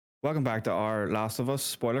Welcome back to our Last of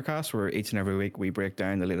Us Spoilercast, where each and every week we break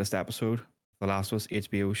down the latest episode of The Last of Us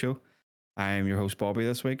HBO show. I'm your host, Bobby,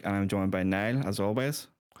 this week, and I'm joined by Niall, as always.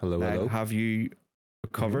 Hello, Niall, hello. have you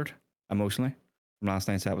recovered emotionally from last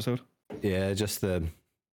night's episode? Yeah, just the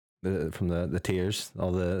from the tears,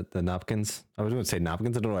 all the napkins. I was going to say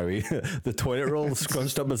napkins. I don't know why we the toilet roll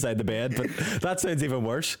scrunched up beside the bed, but that sounds even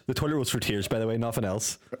worse. The toilet roll's for tears, by the way, nothing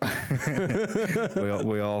else.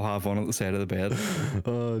 we all have one at the side of the bed.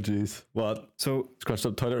 Oh, jeez. What? So Scrunched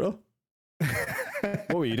up toilet roll?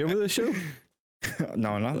 What were you doing with the show?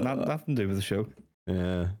 no, nothing to do with the show.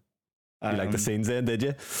 Yeah. You like the scenes then, did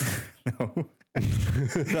you? No.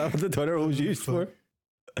 Is that what the toilet roll was used for?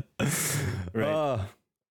 Right.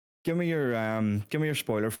 Give me your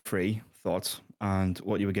spoiler-free thoughts and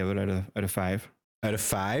what you would give it out of 5. Out of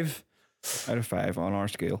 5? Out of 5 on our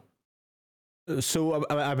scale. So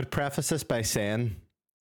I would preface this by saying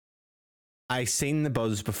I seen the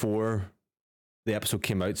buzz before the episode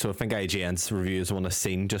came out, so I think IGN's review is the one I've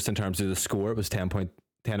seen just in terms of the score. It was 10.10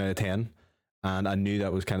 out of 10, and I knew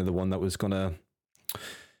that was kind of the one that was going to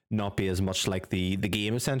not be as much like the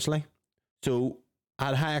game, essentially. So I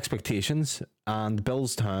had high expectations, and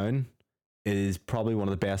Bill's Town is probably one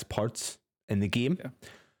of the best parts in the game. Yeah.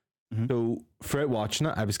 Mm-hmm. So throughout watching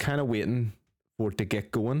it, I was kind of waiting for it to get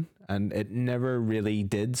going, and it never really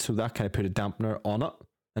did, so that kind of put a dampener on it.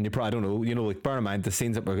 And you probably don't know, like, bear in mind the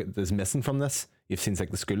scenes that is missing from this, you've seen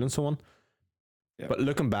like the school and so on. Yeah. But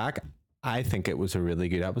looking back, I think it was a really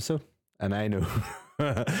good episode, and I know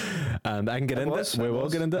and I can get into it. We will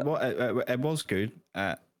get into it. It was good.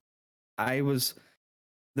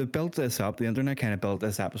 They built this up, the internet kind of built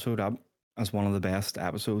this episode up as one of the best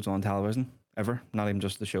episodes on television ever, not even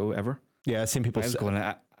just the show, ever. Yeah, I've seen people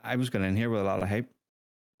I was going in here with a lot of hype.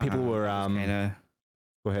 People were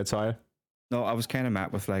go ahead, sorry. No, I was kind of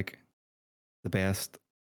met with like the best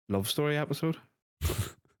love story episode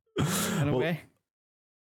in a way.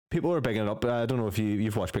 People were bigging it up. I don't know if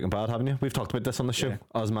you've watched Breaking Bad, haven't you? We've talked about this on the show,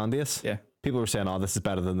 Ozymandias. Yeah. People were saying, "Oh, this is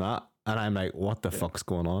better than that," and I'm like, "What the fuck's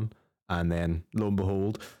going on?" And then, lo and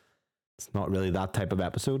behold, it's not really that type of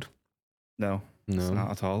episode. No, it's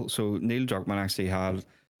not at all. So Neil Druckmann actually had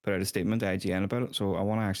put out a statement to IGN about it. So I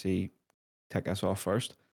want to actually take us off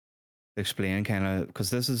first, explain kind of, because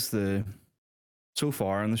this is so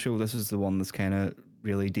far in the show, this is the one that's kind of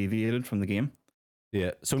really deviated from the game.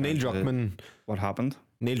 Yeah. So Neil Druckmann, what happened?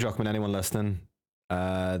 Neil Druckmann, anyone listening,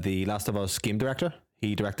 the Last of Us game director,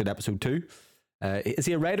 he directed episode 2. Is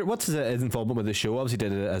he a writer? What's his involvement with the show? Obviously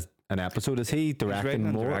did it as an episode. Is he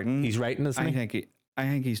directing more? He's writing, isn't he? I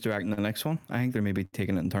think he's directing the next one. I think they're maybe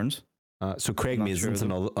taking it in turns. So Craig Mazin's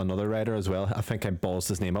another writer as well. I think I ballsed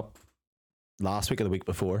his name up last week or the week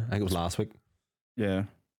before. I think it was last week. Yeah.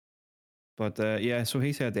 But so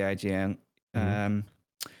he said to IGN,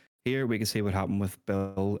 here we can see what happened with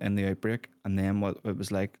Bill in the outbreak, and then what it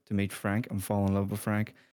was like to meet Frank and fall in love with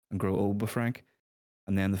Frank and grow old with Frank,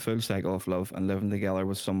 and then the full cycle of love and living together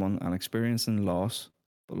with someone and experiencing loss,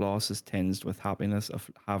 but loss is tinged with happiness of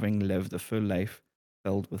having lived a full life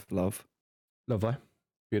filled with love. Lovely.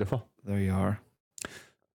 Beautiful. There you are.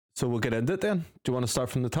 So we'll get into it then. Do you want to start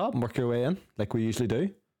from the top and work your way in like we usually do?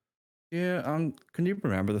 Yeah. Can you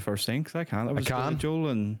remember the first scene? Because I can't. I can. Joel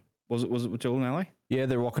and was it with Joel and Ellie? Yeah,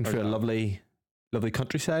 they're walking through a lovely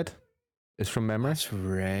countryside. It's from memory. That's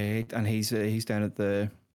right. And he's down at the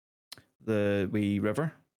wee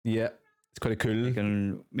river. Yeah, it's quite a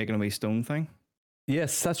cool making a wee stone thing.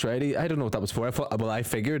 Yes, that's right. I don't know what that was for. I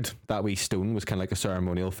figured that wee stone was kind of like a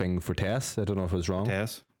ceremonial thing for Tess. I don't know if it was wrong.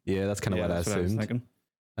 Tess. Yeah, that's kind of what I assumed. Was thinking.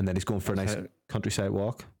 And then he's going for a nice countryside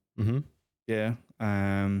walk. Mm-hmm. Yeah.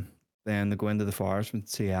 Then they go into the forest and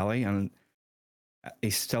see Ellie, and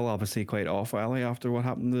he's still obviously quite off Ellie after what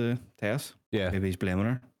happened to Tess. Yeah. Maybe he's blaming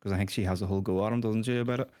her because I think she has a whole go at him, doesn't she,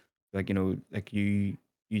 about it? Like, like you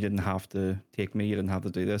didn't have to take me, you didn't have to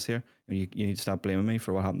do this here. You need to stop blaming me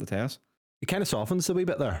for what happened to Tess. He kind of softens a wee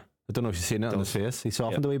bit there. I don't know if you've seen it on his face. He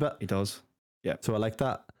softened a wee bit. He does. Yeah. So I like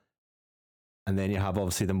that. And then you have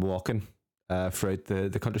obviously them walking throughout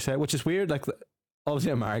the countryside, which is weird. Like,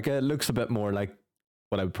 obviously America, it looks a bit more like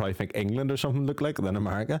what I would probably think England or something look like than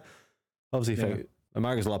America. Obviously,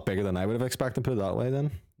 America's a lot bigger than I would have expected, put it that way then.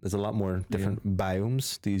 There's a lot more different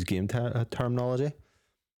biomes to use game terminology.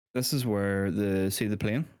 This is where see the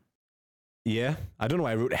plane. Yeah. I don't know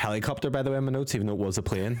why I wrote helicopter, by the way, in my notes, even though it was a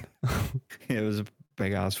plane. It was a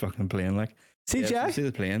big ass fucking plane, like. CGI? Yeah, see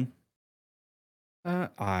the plane.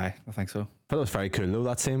 I think so. I thought it was very cool though,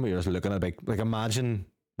 that scene where you're just looking at a big, like, imagine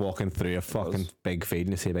walking through a fucking big field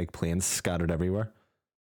and you see big planes scattered everywhere.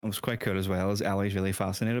 It was quite cool as well, as Ellie's really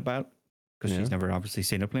fascinated by it because she's never obviously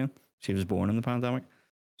seen a plane. She was born in the pandemic.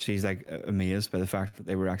 she's like amazed by the fact that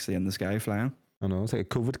they were actually in the sky flying. I know, it's like a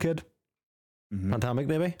COVID kid. Pandemic,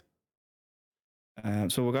 maybe.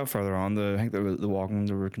 So we got further on. I think they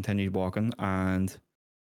were continued walking, and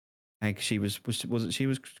I think she was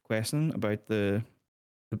questioning about the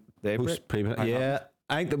yeah.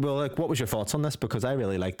 I think that, like, what was your thoughts on this? Because I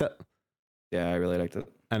really liked it. Yeah, I really liked it.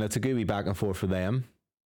 And it's a good wee back and forth for them.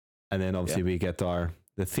 And then obviously we get the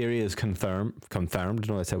theory is confirmed.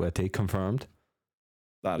 No, I said what I confirmed.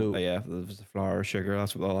 That it was the flour, sugar.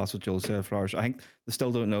 That's what Joel said. Flour. I think they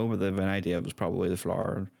still don't know, but they have an idea. It was probably the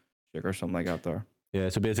flour and sugar or something like that there. Yeah,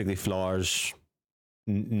 so basically flours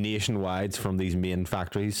nationwide from these main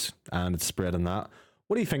factories, and it's spreading that.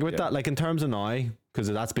 What do you think about that? Like in terms of now, because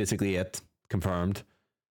that's basically it confirmed.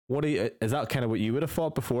 Is that kind of what you would have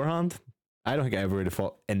thought beforehand? I don't think I ever would have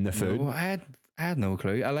thought in the food. No, I had no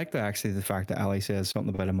clue. I like the fact that Ali says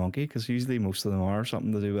something about a monkey, because usually most of them are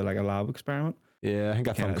something to do with like a lab experiment. Yeah, I think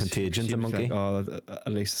I found Contagion's a monkey. Like, oh,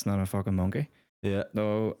 at least it's not a fucking monkey. Yeah.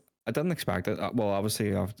 No, I didn't expect it. Well,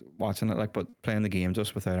 obviously after watching it, like, but playing the game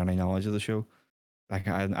just without any knowledge of the show, like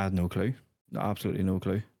I had no clue. Absolutely no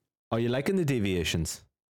clue. Are you liking the deviations?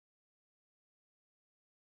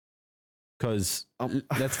 Because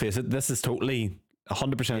let's face it, this is totally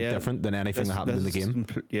 100% different than anything that happened in the game.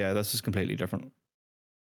 This is completely different.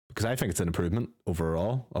 Because I think it's an improvement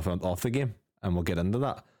overall off the game, and we'll get into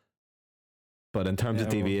that. But in terms of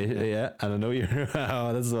deviation, and I know you're,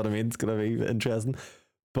 oh, this is what I mean, it's going to be interesting.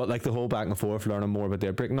 But like the whole back and forth, learning more about the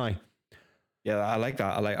outbreak now. Yeah, I like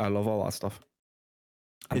that. I love all that stuff.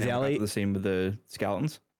 And is Ellie the same with the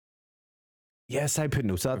skeletons? Yes, I put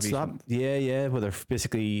notes. That's that. Yeah. Whether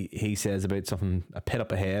basically he says about something, a pit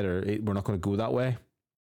up ahead, or we're not going to go that way.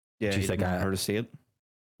 Yeah, she's like, I heard to see it.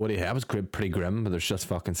 What do you? That was pretty grim, but there's just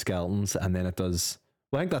fucking skeletons, and then it does.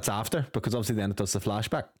 Well, I think that's after, because obviously then it does the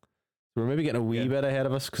flashback. So we're maybe getting a wee bit ahead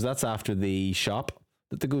of us, because that's after the shop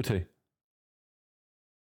that they go to.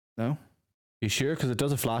 No, you sure? Because it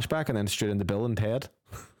does a flashback and then straight into Bill and Ted.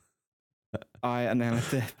 And then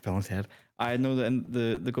the Bill and Ted. I know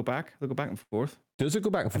that they go back. They go back and forth. Does it go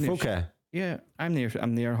back and forth? Okay. Yeah, I'm near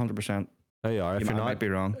 100%. There you are. If you're not, might be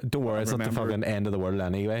wrong. Don't worry, it's not the fucking end of the world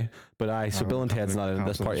anyway. But so Bill and Ted's not in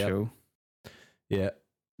this part yet. Show. Yeah.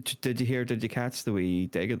 Did you catch the wee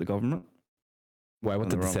dig at the government? Why? What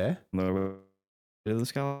did they say? The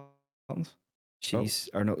skeletons.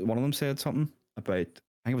 One of them said something about,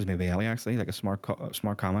 I think it was maybe Ellie actually, like a smart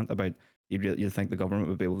comment about you'd think the government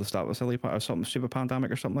would be able to stop a something stupid pandemic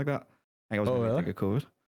or something like that. I think it was maybe like a COVID.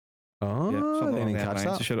 Oh, yeah, something I didn't catch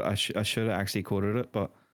that. I should have actually quoted it, but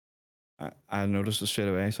I noticed it straight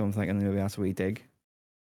away. So I'm thinking maybe that's a wee dig.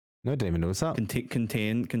 No, I didn't even notice that.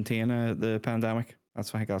 Contain the pandemic. I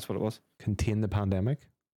think that's what it was. Contain the pandemic.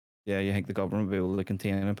 Yeah, you think the government would be able to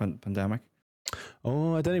contain a pandemic?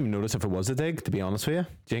 Oh, I didn't even notice if it was a dig, to be honest with you. Do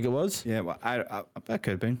you think it was? Yeah, well, that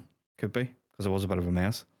could be, because it was a bit of a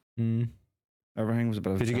mess. Everything was a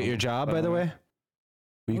bit of. Did you get your jab, by the way?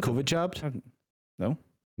 Were you COVID jabbed? No.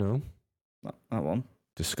 Not one.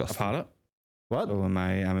 Disgusting. I've had it. What?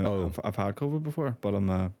 So I've had COVID before, but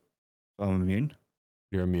I'm immune.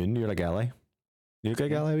 You're immune. You're like Ellie. You look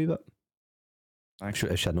like Ellie a wee bit.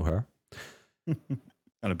 Actually, she had no hair.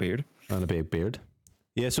 And a beard. And a big beard.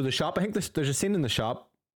 Yeah, so the shop, I think there's a scene in the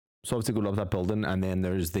shop. So obviously go up that building, and then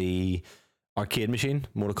there's the arcade machine,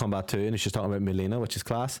 Mortal Kombat 2, and it's just talking about Milena, which is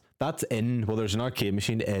class. That's there's an arcade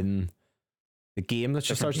machine in the game that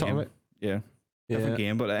she starts talking about. Yeah. Different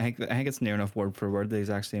game, but I think it's near enough word for word the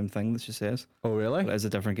exact same thing that she says. Oh, really? But it's a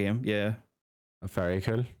different game, yeah. Very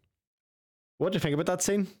cool. What do you think about that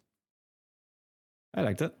scene? I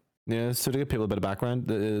liked it. Yeah, so to give people a bit of background,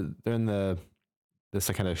 they're in this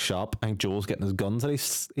kind of shop. I think Joel's getting his guns that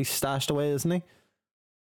he's stashed away, isn't he?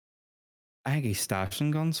 I think he's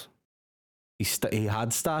stashing guns. He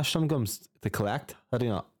had stashed some guns to collect, had he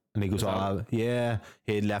not? And he goes, yeah,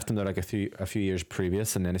 he had left them there like a few years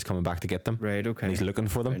previous, and then he's coming back to get them. Right, okay. And he's looking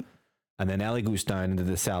for them. Right. And then Ellie goes down into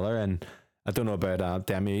the cellar, and I don't know about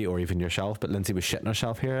Demi or even yourself, but Lindsay was shitting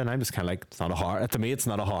herself here, and I'm just kind of like, it's not a horror. To me, it's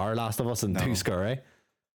not a horror, Last of Us, and too scary.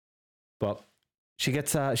 But she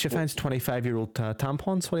gets, she finds 25-year-old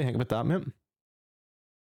tampons. What do you think about that, mate?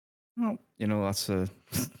 Well, that's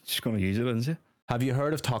she's going to use it, isn't she? Have you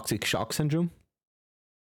heard of toxic shock syndrome?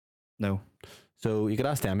 No. So you could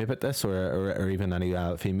ask Demi about this, or even any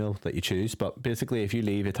female that you choose. But basically, if you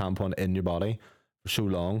leave a tampon in your body for so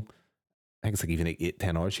long, I think it's like even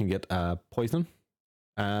 8-10 hours, you can get poisoning.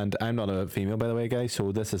 And I'm not a female, by the way, guys,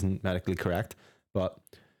 so this isn't medically correct. But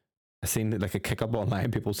I seen like a kick up online,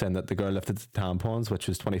 people saying that the girl lifted the tampons, which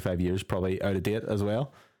was 25 years, probably out of date as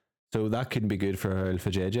well. So that couldn't be good for her, for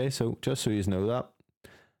JJ. So just so you know that.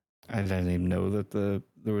 I didn't even know that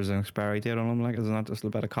there was an expiry date on them. Like, isn't that just a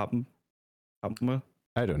bit of cotton with?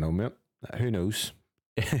 I don't know, mate. Who knows?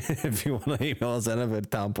 If you want to email us in about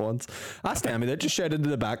tampons, ask Tammy. They just shout into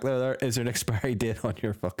the back there. Is there an expiry date on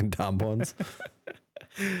your fucking tampons?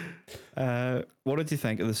 What did you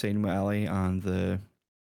think of the scene with Ellie and the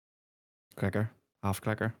half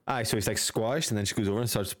clicker? Aye, so he's like squashed, and then she goes over and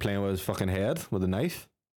starts playing with his fucking head with a knife.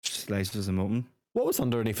 Slices him open. What was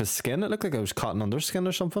underneath his skin? It looked like it was cotton under skin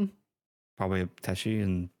or something. Probably a tissue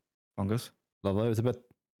and fungus. Lovely. It was a bit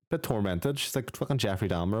tormented. She's like fucking Jeffrey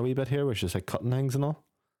Dahmer a wee bit here, where she's like cutting things and all.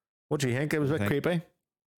 What do you think? It was a bit creepy.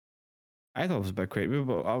 I thought it was a bit creepy,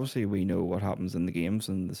 but obviously we know what happens in the games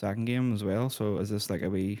and the second game as well. So is this like a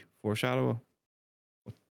wee foreshadow?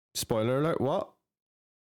 Spoiler alert, what?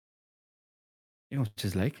 You know what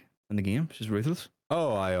she's like in the game? She's ruthless.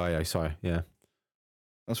 Oh, aye, sorry. Yeah.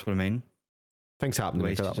 That's what I mean. Things happen to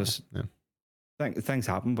me. Things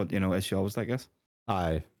happen, but you know, is she always like this?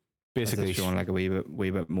 Aye. Basically showing like a wee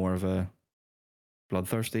bit more of a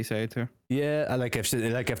bloodthirsty side to her. Yeah,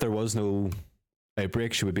 if there was no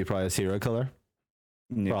outbreak, she would be probably a serial killer.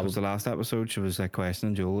 Yeah, because the last episode she was like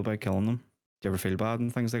questioning Joel about killing them. Do you ever feel bad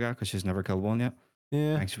and things like that? Because she's never killed one yet.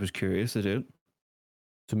 Yeah. I think she was curious to do it.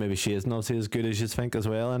 So maybe she isn't obviously as good as you think as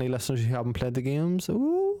well. Any listeners who haven't played the games?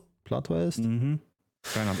 Ooh, plot twist. Mm-hmm.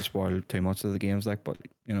 Try not to spoil too much of the games, like, but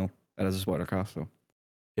you know, it is a Spoilercast, so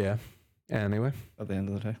yeah. Anyway, at the end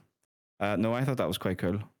of the day, no, I thought that was quite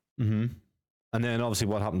cool. Mm-hmm. And then obviously,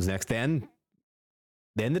 what happens next? Then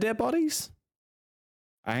the dead bodies.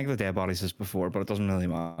 I think the dead bodies is before, but it doesn't really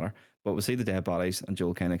matter. But we see the dead bodies, and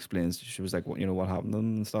Joel kind of explains. She was like, "What, you know, what happened to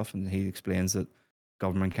them and stuff?" And he explains that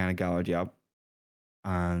government kind of gathered you up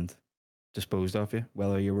and disposed of you,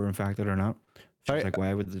 whether you were infected or not. She's like,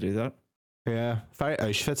 "Why would they do that?" Yeah, very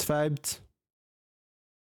Auschwitz vibes.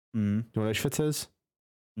 Do you know what Auschwitz is?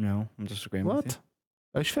 No, I'm just agreeing with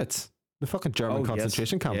you. Auschwitz? The fucking German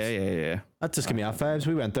concentration camps. Yeah. That just gave me off vibes.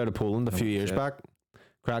 We went there to Poland a few years back.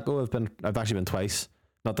 Krakow, I've actually been twice.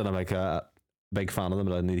 Not that I'm like a big fan of them,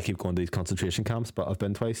 but I need to keep going to these concentration camps, but I've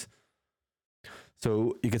been twice.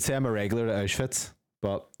 So you could say I'm a regular at Auschwitz,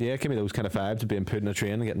 but yeah, give me those kind of vibes of being put in a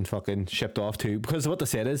train and getting fucking shipped off to, because what they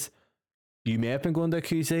said is, you may have been going to a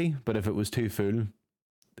QC, but if it was too full,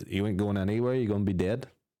 you ain't going anywhere, you're going to be dead.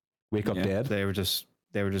 Wake up dead. They were just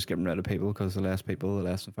getting rid of people because the less people, the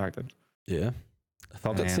less infected. Yeah. I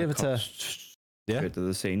thought that'd save it to to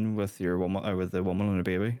the scene with your woman, or with the woman and her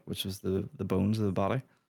baby, which is the bones of the body.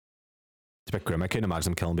 It's a bit grim. I couldn't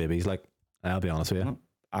imagine them killing babies. Like, I'll be honest with you.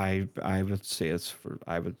 I would say it's for.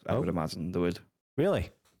 I would imagine they would. Really?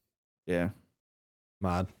 Yeah.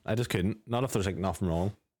 Mad. I just couldn't. Not if there's like nothing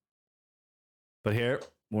wrong. But here,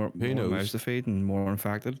 who knows? Mouths to feed and more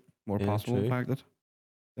infected, more possible infected. At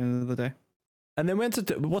the end of the day. And then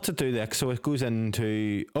what's it do next? So it goes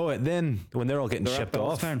into then when they're all getting shipped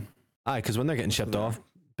off. Aye, because when they're getting shipped off,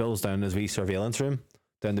 Bill's down in his wee surveillance room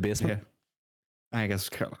down the basement. Yeah. I guess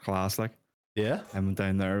class like. Yeah. I'm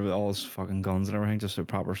down there with all his fucking guns and everything, just a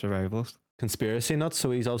proper survivalist. Conspiracy nuts. So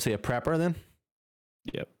he's obviously a prepper then.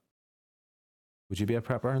 Yep. Would you be a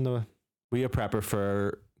prepper were you a prepper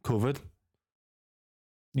for COVID?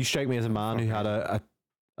 You strike me as a man who had a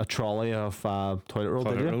trolley of toilet roll.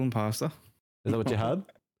 Toilet roll and pasta. Is that what you had?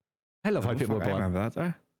 I love how people bought. I remember that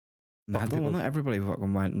there. Everybody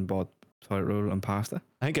fucking went and bought toilet roll and pasta.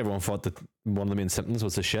 I think everyone thought that one of the main symptoms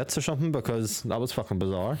was the shits or something, because that was fucking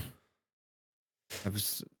bizarre. It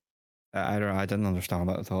was. I didn't understand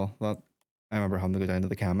that at all. That I remember having to go down to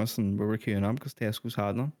the chemist and we were queuing up because Tesco's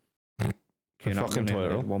had them. Fucking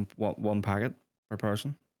toilet roll. One packet per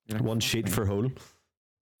person. One sheet for whole.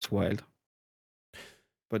 It's wild.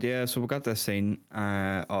 But yeah, so we got this scene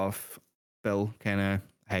of Bill kind of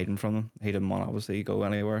hiding from them. He didn't want to obviously go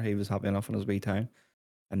anywhere. He was happy enough in his wee town.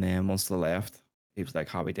 And then once they left, he was like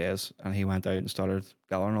happy days, and he went out and started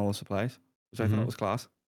gathering all the supplies, which I thought was class.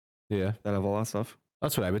 Yeah, they have all that stuff.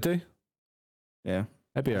 That's what I would do. Yeah,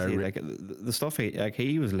 I'd be like the stuff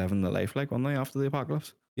he was living the life like one day after the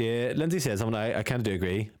apocalypse. Yeah, Lindsay says something I kind of do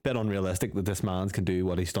agree. Bit unrealistic that this man can do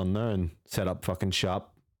what he's done there and set up fucking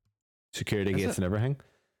shop, security gates and everything.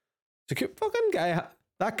 Fucking guy,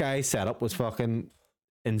 that guy setup was fucking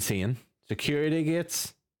insane. Security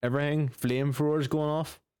gates, everything, flamethrowers going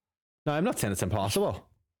off. Now, I'm not saying it's impossible.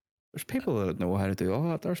 There's people that know how to do all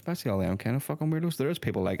that. There's especially all them kind of fucking weirdos. There is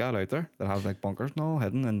people like that out there that have like bunkers and all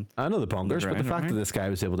hidden. And I know the bunkers, but the fact that this guy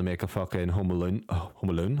was able to make a fucking Home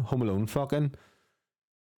Alone fucking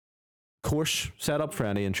course set up for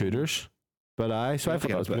any intruders. But I thought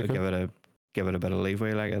that was pretty cool. Give it a bit of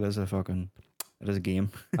leeway. Like it is a game.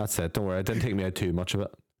 That's it. Don't worry. It didn't take me out too much of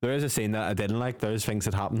it. There is a scene that I didn't like. There's things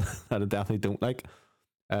that happen that I definitely don't like.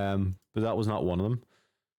 But that was not one of them.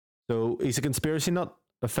 So he's a conspiracy nut,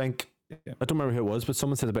 I think. Yeah. I don't remember who it was, but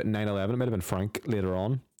someone said about 9/11. It might have been Frank later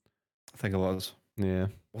on. I think it was. Yeah.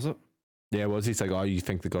 Was it? Yeah, it was. He's like, oh, you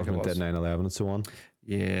think the government did 9/11 and so on.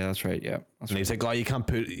 Yeah, that's right. Yeah. And he's like, oh, you can't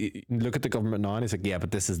look at the government now. And he's like, yeah, but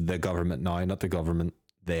this is the government now, not the government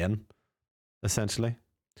then, essentially.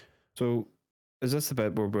 So is this the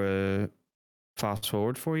bit where we fast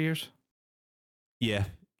forward 4 years? Yeah.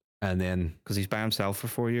 And then... Because he's by himself for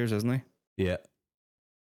 4 years, isn't he? Yeah.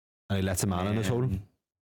 And he lets a man in his hole.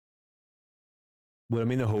 Well, I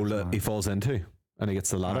mean the hole that he falls into and he gets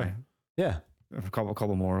the ladder. Aye. Yeah. A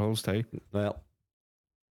couple more holes too. Well,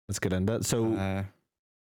 let's get into it. So...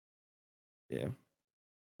 yeah.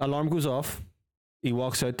 Alarm goes off. He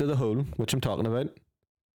walks out to the hole, which I'm talking about.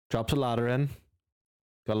 Drops a ladder in.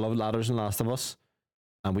 Gotta love ladders in Last of Us.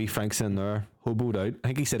 And wee Frank's in there, hoboed out. I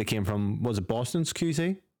think he said he came from, was it Boston's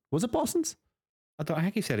QC? Was it Boston's? I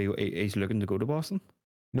think he said he's looking to go to Boston.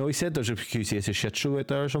 No, he said there's a QC, it's a shit show out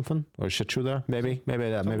there or something. Or a shit show there. Maybe I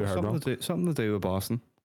heard wrong. Something to do with Boston.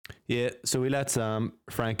 Yeah, so he lets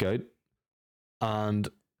Frank out. And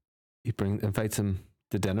he invites him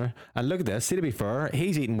to dinner. And look at this. See, to be fair,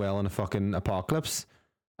 he's eating well in a fucking apocalypse.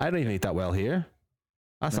 I don't even eat that well here.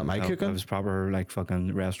 That's not my cooking. It was proper like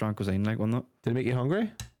fucking restaurant cuisine, like, wasn't it? Did it make you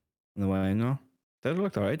hungry? In the way, no. Did it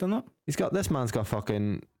look alright, didn't it? This man's got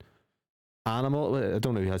fucking animal. I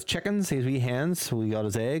don't know. He has chickens. He has wee hens. So he got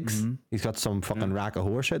his eggs. Mm-hmm. He's got some fucking rack of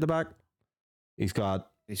horse out the back. He's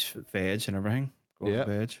got. He's veg and everything. Yeah.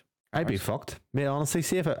 Veg. I'd be fucked. Mate, honestly,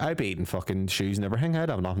 see if I'd be eating fucking shoes and everything. I'd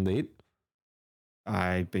have nothing to eat.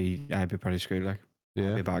 I'd be pretty screwed, like. Yeah.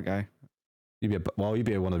 I'd be a bad guy. You'd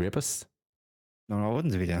be one of the rapists. No, I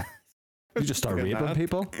wouldn't be that. You just start raping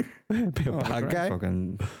people. Be a bad guy.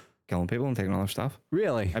 Fucking killing people and taking all their stuff.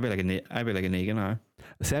 Really? I'd be like a Negan now.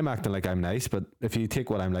 See, I'm acting like I'm nice, but if you take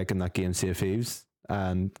what I'm like in that game, Sea of Thieves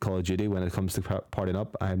and Call of Duty, when it comes to partying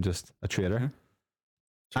up, I'm just a traitor. Yeah.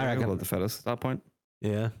 So I reckon the fittest at that point.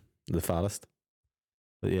 Yeah, the fattest.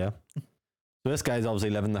 But yeah. So this guy's obviously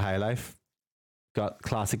living the high life. Got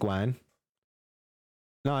classic wine.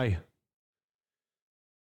 Now,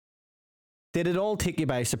 did it all take you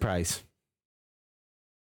by surprise?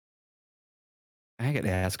 I think it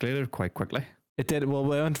escalated quite quickly. It did. Well,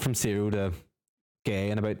 we went from 0 to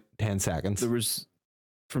gay in about 10 seconds. There was,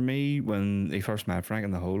 for me, when he first met Frank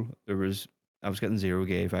in the hole, I was getting zero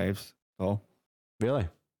gay vibes at all. Really?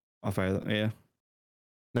 Yeah.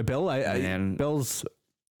 Now, Bill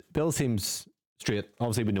seems straight.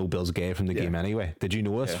 Obviously, we know Bill's gay from the game anyway. Did you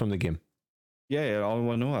know us from the game? Yeah. All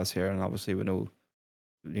we know us here, and obviously we know,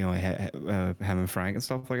 him and Frank and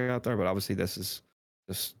stuff like that there. But obviously, this is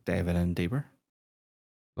just diving in deeper.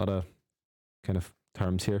 A lot of kind of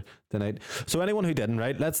terms here tonight. So anyone who didn't,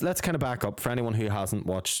 right, let's kind of back up for anyone who hasn't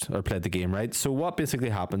watched or played the game, right? So what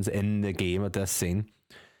basically happens in the game at this scene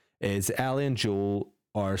is Ellie and Joel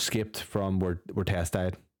are escaped from where Tess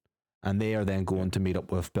died, and they are then going to meet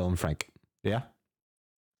up with Bill and Frank. Yeah?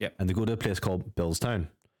 Yeah. And they go to a place called Billstown.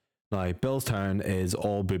 Now, Billstown is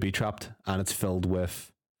all booby-trapped, and it's filled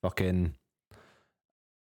with fucking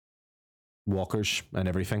walkers and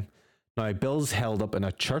everything. Now, Bill's held up in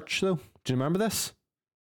a church, though. Do you remember this?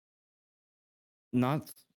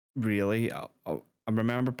 Not really. I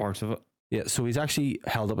remember parts of it. Yeah, so he's actually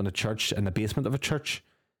held up in a church, in the basement of a church,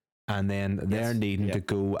 and then they're needing to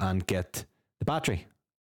go and get the battery.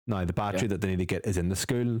 Now, the battery that they need to get is in the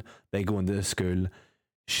school. They go into the school,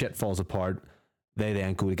 shit falls apart. They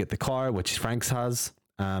then go to get the car, which Frank's has.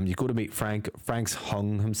 You go to meet Frank. Frank's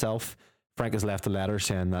hung himself. Frank has left a letter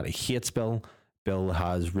saying that he hates Bill. Bill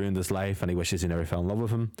has ruined his life and he wishes he never fell in love with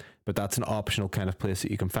him. But that's an optional kind of place that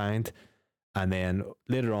you can find. And then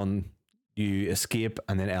later on, you escape,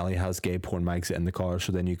 and then Ellie has gay porn mics in the car.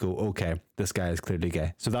 So then you go, okay, this guy is clearly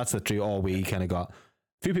gay. So that's literally all we kind of got.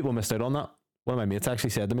 A few people missed out on that. One of my mates actually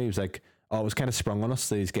said to me, he was like, oh, it was kind of sprung on us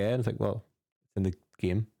that he's gay. And it's like, well, it's in the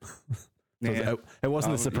game. So it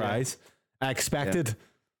wasn't a surprise. Yeah. I expected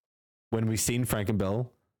when we seen Frank and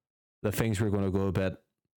Bill that things were going to go a bit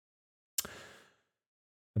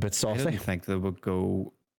saucy. I didn't think they would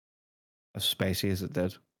go as spicy as it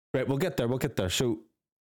did. Right, we'll get there. So,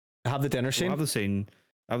 have the dinner scene. Have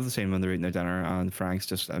the scene when they're eating their dinner, and Frank's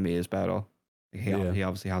just amazed by it all. He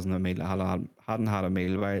obviously hadn't had a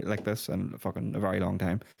meal like this in a very long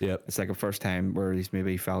time. Yeah, it's like a first time where he's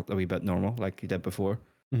maybe felt a wee bit normal, like he did before.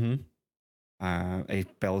 Mm-hmm.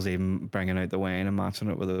 Bill's even bringing out the wine and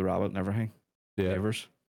matching it with the rabbit and everything. Yeah. Flavors.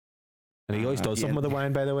 And he always does something with the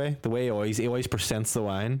wine, by the way. The way he always presents the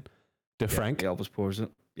wine to Frank. He always pours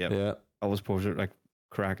it. Yeah. Always pours it like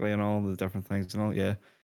correctly and all the different things and all. Yeah.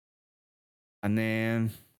 And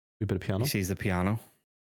then A bit of piano. he sees the piano.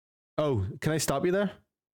 Oh, can I stop you there?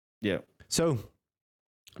 Yeah. So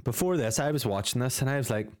before this, I was watching this and I was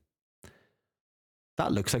like,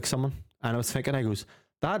 that looks like someone. And I was thinking, I goes,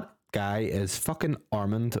 that guy is fucking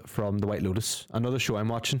Armand from The White Lotus, another show I'm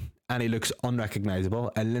watching, and he looks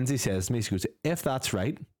unrecognizable. And Lindsay says to me, she goes, if that's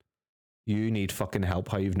right, you need fucking help.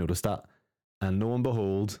 How you've noticed that? And lo and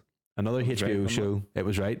behold, another HBO show. It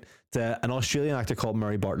was right. It's an Australian actor called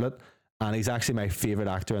Murray Bartlett, and he's actually my favorite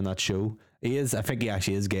actor in that show. I think he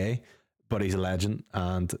actually is gay, but he's a legend.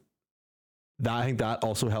 And I think that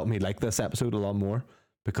also helped me like this episode a lot more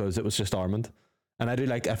because it was just Armand. And I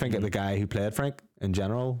think the guy who played Frank in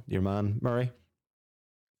general, your man Murray,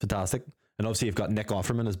 fantastic. And obviously you've got Nick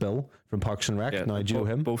Offerman as Bill from Parks and Rec. Yeah, now, do you know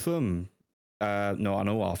him? Both of them. No, I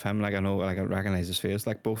know of him. I recognize his face.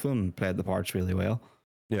 Both of them played the parts really well.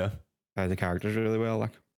 Yeah. Played the characters really well.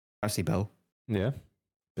 Especially Bill. Yeah.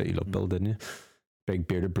 Bet you loved Bill, didn't you? Big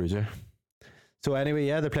bearded bruiser. So anyway,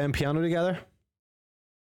 yeah, they're playing piano together.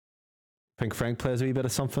 I think Frank plays a wee bit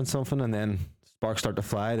of something, and then sparks start to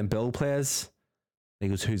fly. Then Bill plays. He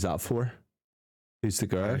goes, "Who's that for? Who's the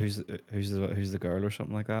girl? Who's the girl or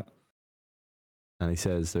something like that?" And he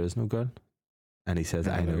says, "There is no girl." And he says,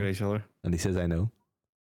 "I know." Each other. And he says, "I know."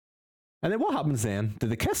 And then what happens then? Do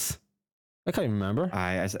they kiss? I can't even remember.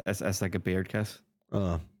 It's like a beard kiss.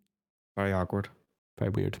 Very awkward. Very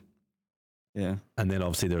weird. Yeah. And then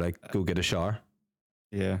obviously they're like, "Go get a shower."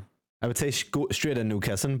 Yeah. I would say go straight in, no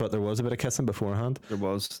kissing, but there was a bit of kissing beforehand. There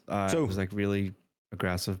was. It was really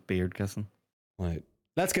aggressive beard kissing. Right.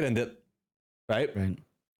 Let's get into it. Right.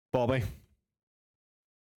 Bobby,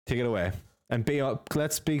 take it away. And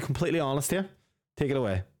let's be completely honest here. Take it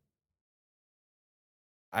away.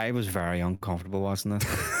 I was very uncomfortable watching this.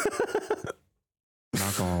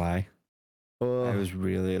 Not gonna lie. I was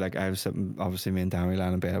really I was sitting, obviously me and Dan were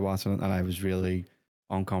lying in bed watching it, and I was really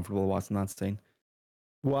uncomfortable watching that scene.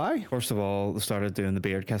 Why? First of all, they started doing the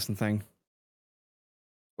beard kissing thing,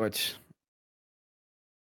 which,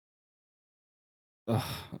 well,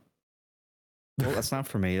 that's not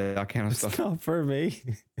for me. That kind of stuff. It's not for me.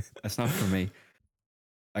 It's not for me.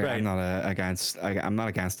 Right. I'm not against. I'm not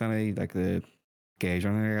against any the gays or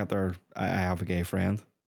anything like that. I have a gay friend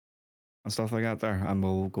and stuff like that there, and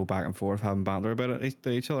we'll go back and forth having banter about it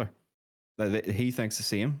to each other. He thinks the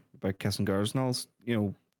same about kissing girls and all.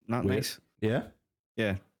 Not Weird. nice. Yeah.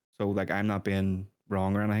 Yeah. So I'm not being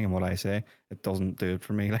wrong or anything in what I say. It doesn't do it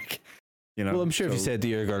for me. Well, I'm sure if you said to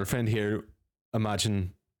your girlfriend here,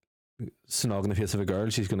 imagine snogging the face of a girl,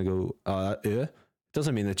 she's going to go, yeah.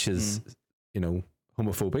 Doesn't mean that she's,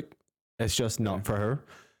 homophobic. It's just not for her.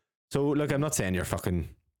 So, look, I'm not saying you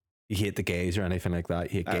hate the gays or anything like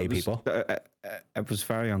that. You hate gay people. It was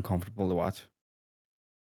very uncomfortable to watch.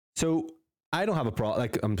 So, I don't have a problem.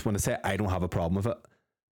 I'm going to say I don't have a problem with it.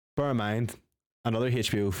 Bear in mind, another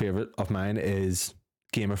HBO favorite of mine is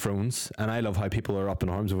Game of Thrones, and I love how people are up in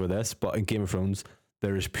arms over this, but in Game of Thrones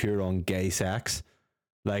there is pure on gay sex,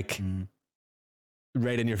 right in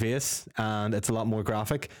your face, and it's a lot more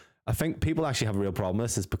graphic. I think people actually have a real problem with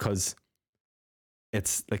this is because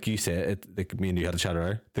it's like you say, me and you had a chat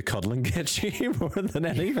earlier, the cuddling gets you more than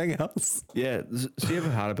anything else. Yeah, see if it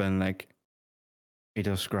had been he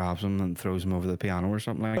just grabs him and throws him over the piano or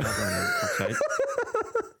something like that.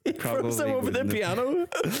 He throws him over the piano.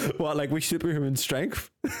 What, with superhuman strength?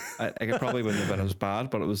 It probably wouldn't have been as bad,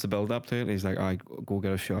 but it was the build up to it. He's like, "All right, go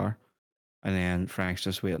get a shower," and then Frank's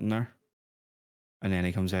just waiting there, and then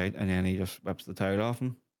he comes out, and then he just whips the towel off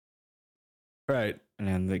him, right? And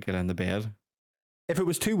then they get in the bed. If it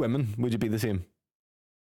was two women, would you be the same?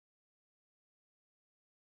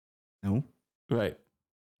 No. Right.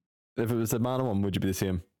 If it was a man and woman, would you be the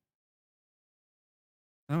same?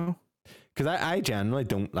 No. Because I generally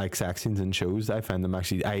don't like sex scenes in shows. I find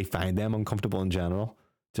them uncomfortable in general,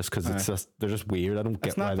 just because they're just weird. I don't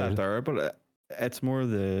get why they're there, but it's more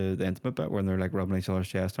the intimate bit when they're rubbing each other's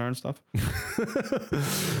chest hair and stuff.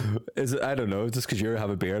 Is it? I don't know. Just because you have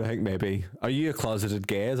a beard, I think maybe. Are you a closeted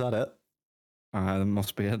gay? Is that it? That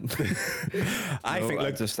must be it. I think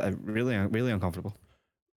just really, really uncomfortable.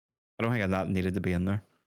 I don't think that needed to be in there.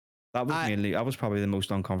 That was probably the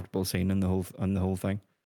most uncomfortable scene in the whole thing.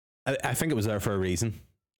 I think it was there for a reason.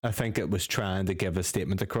 I think it was trying to give a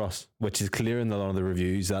statement across, which is clear in a lot of the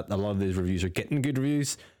reviews, that a lot of these reviews are getting good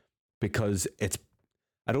reviews because it's,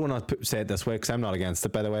 I don't want to say it this way because I'm not against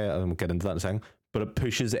it, by the way, I won't get into that in a second, but it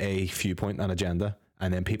pushes a viewpoint and agenda,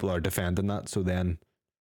 and then people are defending that. So then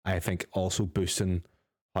I think also boosting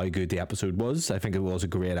how good the episode was. I think it was a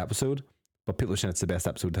great episode, but people are saying it's the best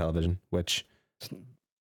episode of television, which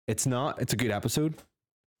it's not. It's a good episode.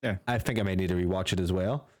 Yeah. I think I may need to rewatch it as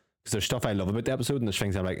well because there's stuff I love about the episode and there's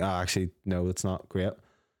things I'm like, actually, no, it's not great.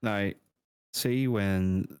 Now, see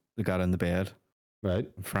when they got in the bed, Right?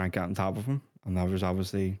 Frank got on top of him, and that was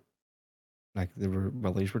obviously like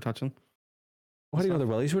willies were touching. What do you know? The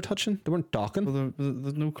willies were touching? They weren't docking. Well,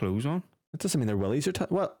 there's no clothes on. It doesn't mean their willies are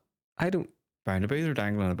touching. Well, I don't. Bound to be. They're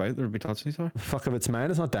dangling about. They'll be touching each other. Fuck if it's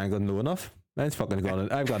mine. It's not dangling low enough. Mine's fucking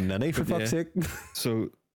gone. I've got a ninny for fuck's sake.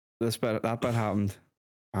 So that bit happened,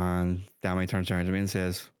 and Dami turns around to me and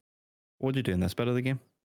says, "What'd you do in this bit of the game?"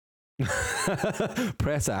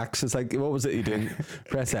 Press X. It's like, what was it you doing?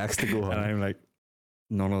 Press X to go on. And I'm like,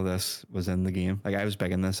 none of this was in the game. Like I was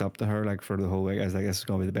bigging this up to her like for the whole week. I was like, this is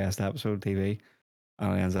gonna be the best episode of TV,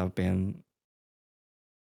 and it ends up being.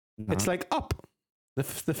 Not. It's like Up, the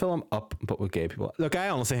film Up, but with gay people. Look, I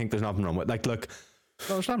honestly think there's nothing wrong with it. Like, look,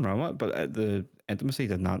 no, there's nothing wrong with it, but the intimacy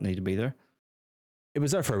did not need to be there. it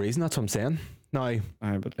was there for a reason. That's what I'm saying. Now,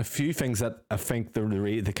 But a few things that I think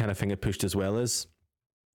the kind of thing it pushed as well is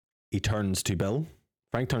he turns to Bill.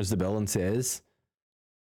 Frank turns to Bill and says,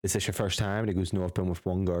 "Is this your first time?" And he goes, "No, I've been with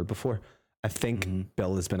one girl before." I think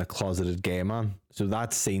Bill has been a closeted gay man, so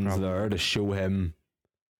that scene's there to show him.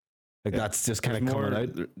 Like that's just kind of coming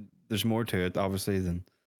out. There's more to it, obviously, than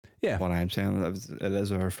what I'm saying. It is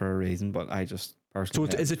there for a reason, but I just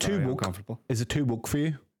personally. So is it too woke? Is it too woke for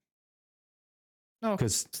you? No,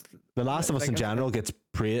 because The Last of Us in general gets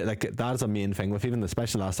praised. Like that is a main thing with even the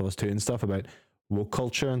special Last of Us 2 and stuff about woke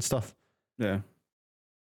culture and stuff. Yeah,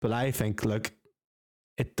 but I think look,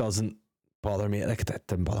 it doesn't bother me. Like it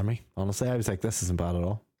didn't bother me. Honestly, I was like, this isn't bad at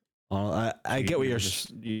all. I get what you're.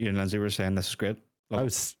 You and Lindsay were saying. This is great. I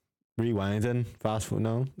was rewinding fast forward.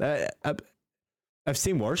 No, I've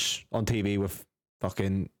seen worse on TV with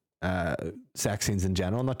fucking sex scenes in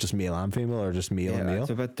general, not just male and female or just male and male.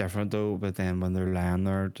 It's a bit different though. But then when they're lying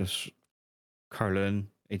there, just curling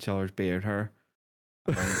each other's beard hair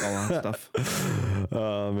and all that stuff.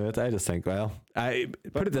 Oh mate, I just think, well, I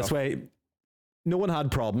put it this way. No one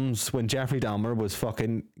had problems when Jeffrey Dahmer was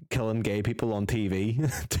fucking killing gay people on TV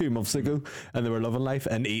 2 months ago and they were loving life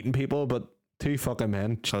and eating people, but two fucking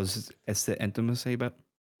men. Because it's the intimacy bit.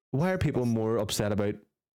 Why are people more upset about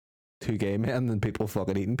two gay men than people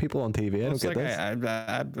fucking eating people on TV? I don't get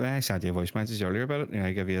this. I sent you a voice message earlier about it.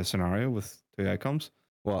 I give you a scenario with 2 outcomes.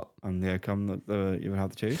 What? And the outcome that you would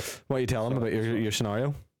have to choose. What are you telling them about your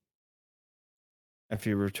scenario? If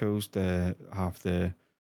you were chose to have to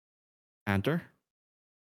enter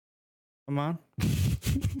a man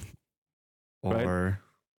or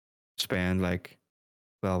spend like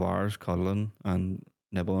 12 hours cuddling and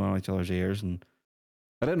nibbling on each other's ears, and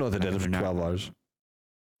I didn't know they did it for 12 hours.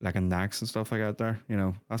 Like in necks and stuff like that there. You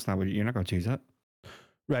know, that's not what you're not going to choose that.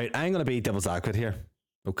 Right, I'm going to be devil's advocate here.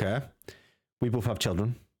 Okay. We both have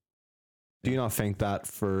children. Do you not think that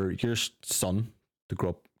for your son to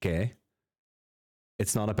grow up gay,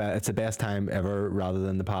 it's the best time ever rather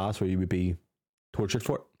than the past where you would be tortured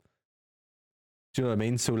for it? Do you know what I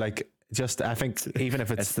mean? So like, just, I think even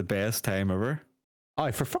if it's the best time ever.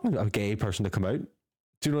 Oh, for fucking a gay person to come out.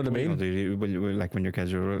 Do you know what I mean? Like when your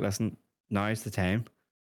kids are, listen, now's the time.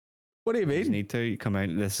 What do you mean? You need to come out.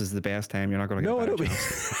 This is the best time. You're not going to get. No, I don't mean.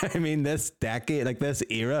 I mean this decade, like this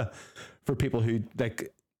era, for people who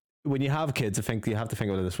like. When you have kids, I think you have to think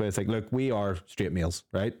about it this way. It's like, look, we are straight males,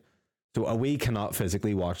 right? So we cannot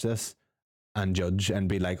physically watch this and judge and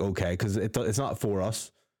be like, okay, because it's not for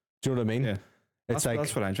us. Do you know what I mean? Yeah. That's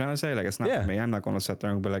what I'm trying to say. Like, it's not for me. I'm not going to sit there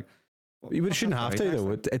and be like. You shouldn't have to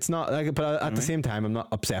though. It's not like, but at the same time, I'm not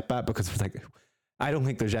upset by it because it's like. I don't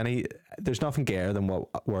think there's nothing gayer than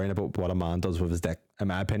worrying about what a man does with his dick, in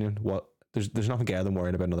my opinion. There's nothing gayer than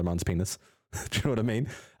worrying about another man's penis. Do you know what I mean?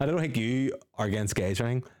 I don't think you are against gays or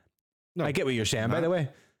anything. No, I get what you're saying, by the way.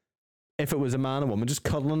 If it was a man and woman just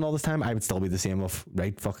cuddling all the time, I would still be the same of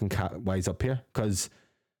right fucking cat wise up here. Because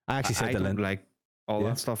I actually said I don't like all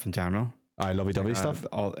that stuff in general. I lovey-dovey stuff.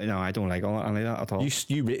 No, I don't like any of that at all. Do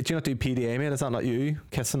you not do PDA, mate? Is that not you?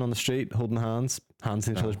 Kissing on the street, holding hands in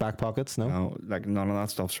each other's back pockets? No, like none of that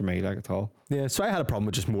stuff's for me, like at all. Yeah, so I had a problem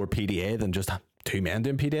with just more PDA than just 2 men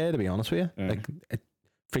doing PDA, to be honest with you. Like, it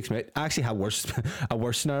freaks me out. I actually had a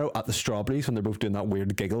worse scenario at the Strawberries when they're both doing that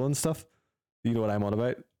weird giggle and stuff. You know what I'm on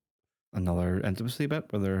about? Another intimacy bit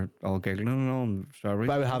where they're all giggling and all and Strawberries.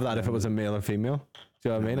 But I would have that if it was a male or female. Do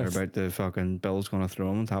you know what I mean? They're about the fucking Bill's going to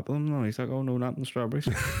throw him on top of them. And he's like, oh no, not in the Strawberries.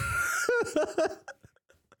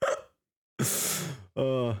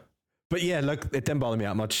 But yeah, look, it didn't bother me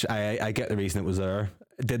that much. I get the reason it was there.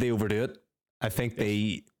 Did they overdo it? I think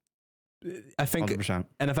 100%.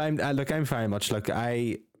 And if I'm very much like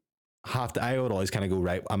I would always kind of go,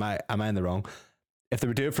 right, am I in the wrong? if they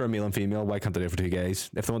would do it for a male and female, why can't they do it for two guys?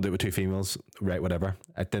 If they want to do it with two females, right, whatever.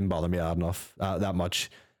 It didn't bother me that much.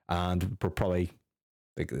 And we're probably,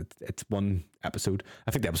 like, it's one episode.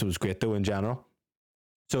 I think the episode was great, though, in general.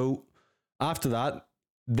 So after that,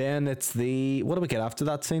 then it's what do we get after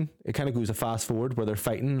that scene? It kind of goes a fast forward where they're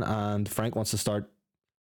fighting, and Frank wants to start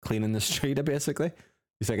cleaning the street, basically.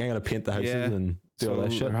 He's like, I'm going to paint the houses and do all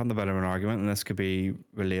this shit. They're having a bit of an argument, and this could be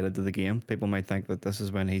related to the game. People might think that this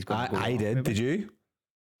is when he's going to go I off, did. maybe. Did you?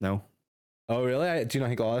 No. Oh, really? Do you not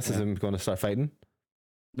think all this is him going to start fighting?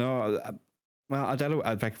 No. Well, I don't know.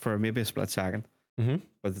 I'd like for maybe a split second. Mm-hmm.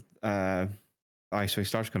 But so he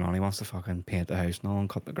starts going on. He wants to fucking paint the house and all, and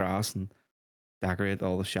cut the grass and decorate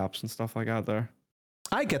all the shops and stuff like that there.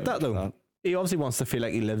 I get that, though. He obviously wants to feel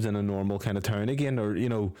like he lives in a normal kind of town again, or, you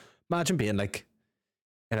know, imagine being like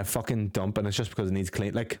in a fucking dump and it's just because it needs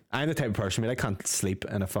clean. Like, I'm the type of person, I can't sleep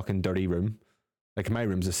in a fucking dirty room. Like, my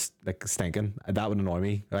room's just like stinking. That would annoy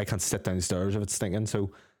me. I can't sit downstairs if it's stinking.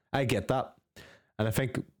 So I get that. And I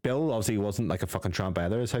think Bill obviously wasn't like a fucking tramp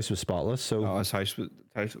either. His house was spotless. So his house,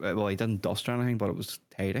 well, he didn't dust or anything, but it was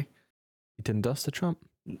tidy. He didn't dust the tramp?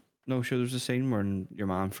 No, sure. There's a scene where your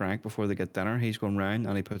man Frank, before they get dinner, he's going round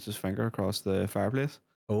and he puts his finger across the fireplace.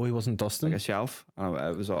 Oh, he wasn't dusting? Like a shelf.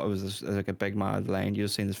 It was like a big mad line. You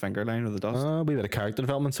just seen his finger line with the dust. A wee bit of character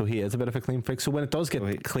development, so he is a bit of a clean freak. So when it does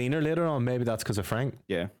get cleaner later on, maybe that's because of Frank.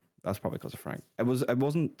 Yeah, that's probably because of Frank. It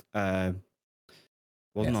wasn't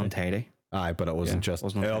untidy. Aye, but it wasn't just.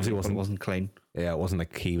 It obviously wasn't. It wasn't clean. Yeah, it wasn't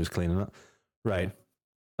like he was cleaning it. Right. Yeah.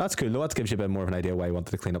 That's cool though. That gives you a bit more of an idea why he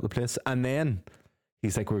wanted to clean up the place. And then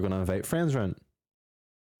he's like, "We're going to invite friends round."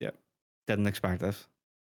 Yeah, didn't expect this.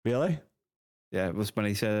 Really? Yeah, it was when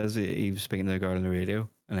he says he was speaking to the girl on the radio,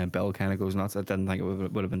 and then Bill kind of goes nuts. I didn't think it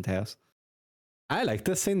would have been Tess. I like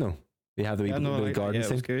this scene though. You have the garden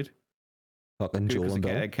scene. It was good. Fucking Joel and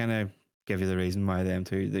Bill. It kind of give you the reason why them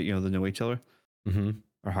two, they know each other,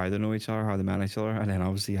 or how they know each other, how they manage each other, and then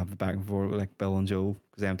obviously you have the back and forth with like Bill and Joel,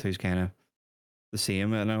 because them two's kind of the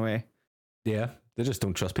same in a way. Yeah, they just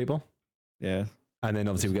don't trust people. Yeah, and then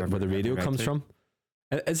obviously we get where the radio comes from.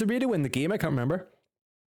 Is the radio in the game? I can't remember.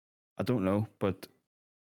 I don't know, but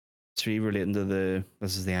it's really relating to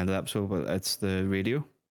this is the end of the episode, but it's the radio.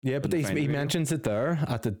 Yeah, but he mentions it there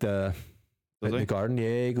at the garden.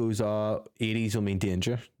 Yeah, he goes, 80s will mean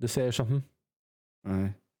danger, they say, or something.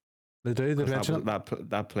 Aye. They do, they mention it.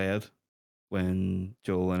 That played when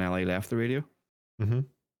Joel and Ellie left the radio in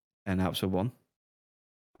episode 1.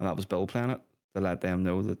 And that was Bill playing it to let them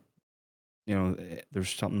know that, you know, there's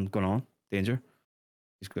something going on, danger.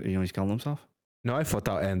 He's killing himself. No, I thought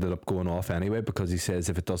that ended up going off anyway, because he says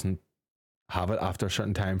if it doesn't have it after a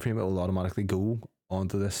certain time frame, it will automatically go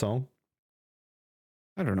onto this song.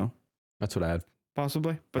 I don't know. That's what I had.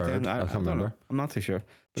 Possibly, but then I can't remember. I'm not too sure.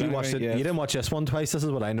 But you watched it? Yeah. You didn't watch this one twice. This is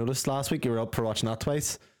what I noticed last week. You were up for watching that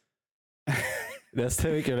twice. This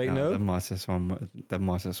 2 week, you're like, no. Didn't watch this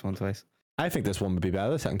one twice. I think this one would be better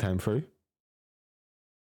the second time through.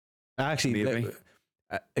 Actually,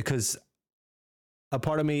 because a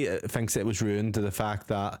part of me thinks it was ruined to the fact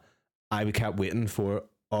that I kept waiting for,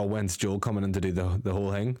 when's Joel coming in to do the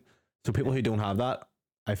whole thing? So people who don't have that,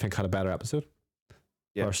 I think, had a better episode.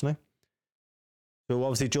 Yeah. Personally. So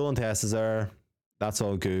obviously Joel and Tess is there. That's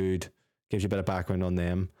all good. Gives you a bit of background on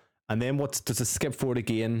them. And then does it skip forward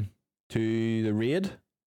again to the raid?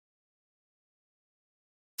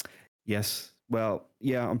 Yes. Well,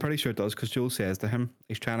 yeah, I'm pretty sure it does, because Joel says to him,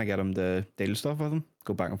 he's trying to get him to deal stuff with him,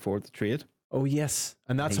 go back and forth to trade. Oh, yes.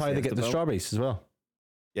 And that's how they get the strawberries as well.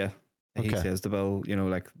 Yeah. Okay. He says to Bill, you know,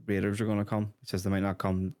 like, raiders are going to come. He says they might not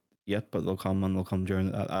come yet, but they'll come, and they'll come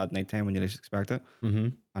during at night time when you least expect it. Mm-hmm.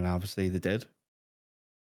 And obviously they did.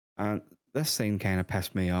 And this thing kind of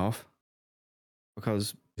pissed me off,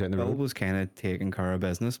 because Bill was kind of taking care of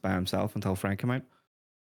business by himself until Frank came out.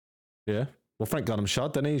 Yeah. Well, Frank got him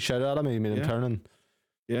shot, didn't he? He shouted at him, he made him turn. And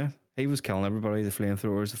yeah. He was killing everybody, the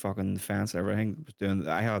flamethrowers, the fucking fence, everything. Was doing.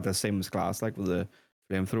 I had the same as class, like with the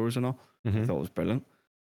flamethrowers and all. I thought it was brilliant.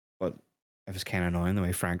 But it was kind of annoying the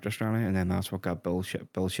way Frank just ran it, and then that's what got Bill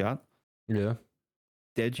shot. Yeah.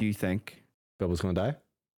 Did you think Bill was going to die?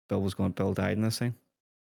 Bill died in this thing?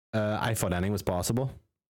 I thought anything was possible,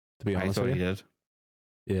 to be honest with you. I thought he did.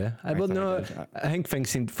 Yeah. I think Frank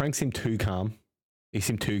seemed too calm. He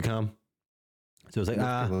seemed too calm. So it was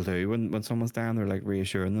like, people do. When someone's down, they're like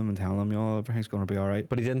reassuring them and telling them, everything's going to be all right.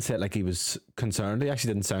 But he didn't say it like he was concerned. He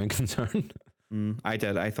actually didn't sound concerned. I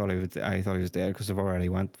did. I thought he was dead, because they've already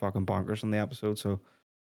went fucking bonkers in the episode. So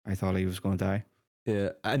I thought he was going to die. Yeah.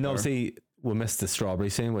 And obviously we missed the strawberry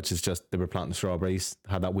scene, which is just they were planting strawberries,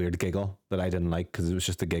 had that weird giggle that I didn't like, because it was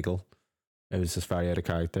just a giggle. It was just very out of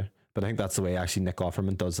character. but I think that's the way actually Nick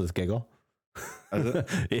Offerman does his giggle. Is it?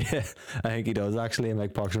 Yeah, I think he does actually in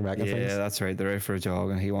like Parks and Rec and Yeah, things. that's right. They're out for a jog,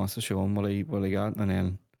 and he wants to show him what he got, and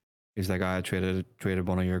then he's like, "I traded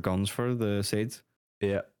one of your guns for the seeds."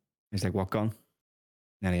 Yeah, He's like, "What gun?"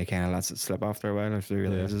 And then he kind of lets it slip after a while after he Yeah.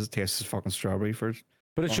 realizes it tastes fucking strawberry first.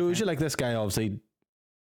 but it shows Okay. you like this guy obviously.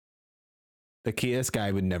 This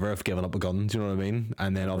guy would never have given up a gun. Do you know what I mean?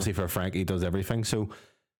 And then obviously for Frank, he does everything. So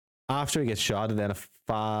after he gets shot, and then a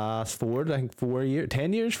fast forward, I think 4 years,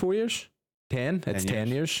 10 years, 4 years, 10. It's 10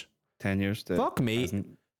 years. 10 years. Fuck me.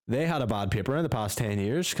 They had a bad paper in the past 10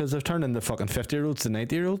 years because they've turned into fucking 50-year-olds to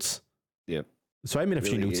 90-year-olds. Yep. So I made a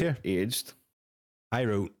few notes here. Aged. I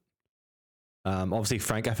wrote, obviously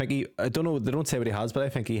Frank, I think I don't know, they don't say what he has, but I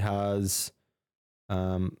think he has,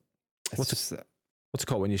 what's it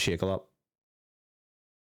called when you shake a lot?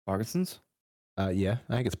 Parkinson's? Yeah,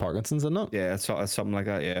 I think it's Parkinson's, isn't it? Yeah, it's something like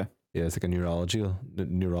that, yeah. Yeah, it's like a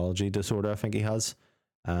neurology disorder, I think he has.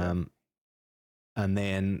 And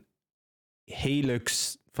then he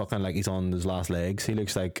looks fucking like he's on his last legs. He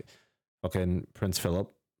looks like fucking Prince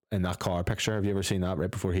Philip in that car picture. Have you ever seen that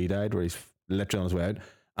right before he died, where he's literally on his way out?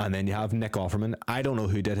 And then you have Nick Offerman. I don't know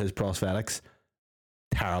who did his prosthetics.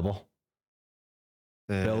 Terrible.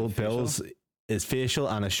 Bill's his facial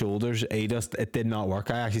and his shoulders. It did not work.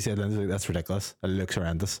 I actually said, that's ridiculous. It looks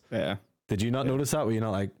horrendous. Yeah. Did you not notice that? Were you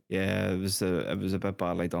not like, yeah, it was a bit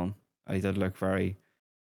badly done. He did look very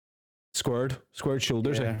squared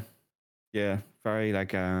shoulders? Yeah, yeah, very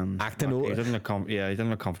like acting. He didn't look he didn't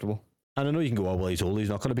look comfortable. And I know you can go, oh well, he's old, he's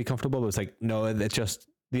not going to be comfortable. But it's like, no, it's just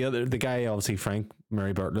the guy, obviously Frank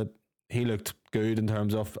Murray Bartlett. He looked good in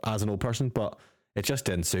terms of as an old person, but it just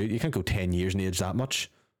didn't suit. You can't go 10 years in age that much.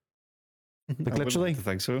 Like literally, I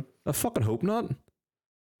think so. I fucking hope not.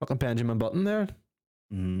 Fucking Benjamin Button there.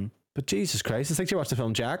 Mm-hmm. But Jesus Christ, it's like you watch the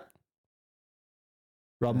film Jack.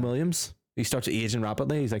 Robin Williams. He starts aging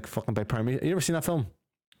rapidly. He's like fucking by primary. You ever seen that film?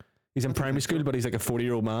 He's in primary school, but he's like a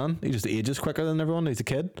 40-year-old man. He just ages quicker than everyone. He's a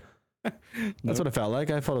kid. That's what it felt like.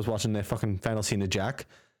 I thought I was watching the fucking final scene of Jack.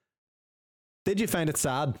 Did you find it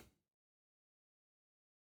sad?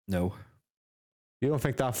 No. You don't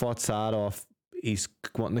think that thought's sad off he's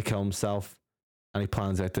wanting to kill himself and he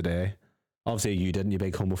plans out today? Obviously you didn't, you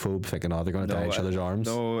big homophobe, thinking, oh, they're going to die in each other's arms.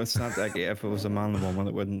 No, it's not like if it was a man and a woman,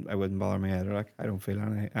 it wouldn't bother me either. Like, I don't feel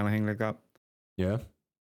anything like that. Yeah.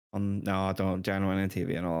 No, I don't. Genuinely on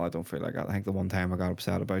TV and all, I don't feel like that. I think the one time I got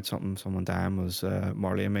upset about someone dying was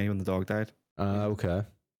Marley and Me when the dog died. Okay.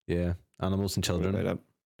 Yeah. Animals and children.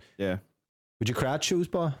 Yeah. Would you cry at shows,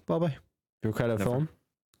 Bobby? Have you ever cried at a film?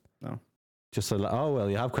 No. Just oh well,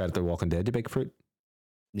 you have cried at The Walking Dead, you big fruit.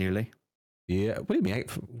 Nearly. Yeah. What do you mean,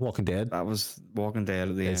 Walking Dead? That was Walking Dead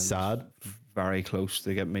at the end. It's sad. Very close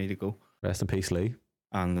to get me to go. Rest in peace, Lee.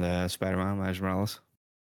 And Spider-Man, Miles Morales.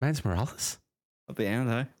 Miles Morales? At the end,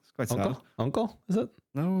 it's quite sad. Uncle, is it?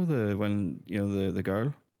 No, when the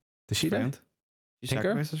girl. Does she die? She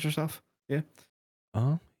sacrifices herself. Yeah.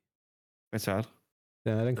 Oh. Quite sad.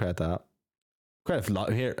 Yeah, I didn't cry at that. Cried a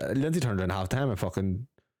lot here. Lindsay turned around halftime and fucking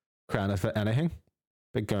crying at anything.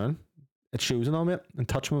 Big girl. It shows and all, mate. And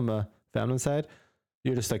touching with my feminine side.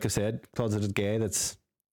 You're just, like I said, closeted gay that's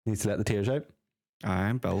needs to let the tears out.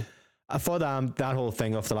 I'm Bill. I thought that whole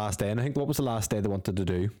thing of the last day, and I think what was the last day they wanted to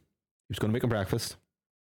do? He was going to make him breakfast.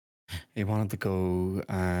 He wanted to go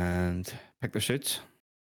and pick their suits,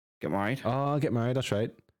 get married. Oh, get married, that's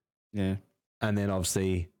right. Yeah. And then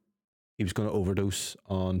obviously he was going to overdose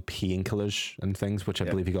on painkillers and things, which I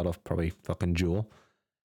believe he got off probably fucking Jewel.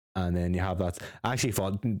 And then you have that. I actually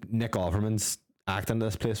thought Nick Offerman's acting in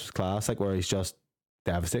this place was class, like where he's just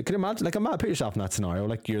devastated. Could you imagine? Like, put yourself in that scenario.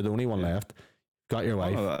 Like, you're the only one left. Got your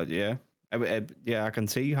wife. Yeah. I can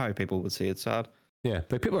see how people would say it's sad. Yeah,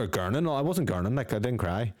 like people are gurning. No, I wasn't gurning. Like, I didn't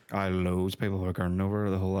cry. Loads of people were gurning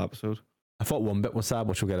over the whole episode. I thought one bit was sad,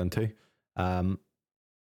 which we'll get into.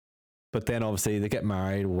 But then obviously they get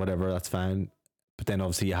married or whatever, that's fine. But then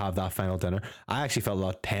obviously you have that final dinner. I actually felt a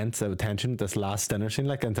lot tension this last dinner scene.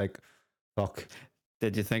 Like, and like, fuck.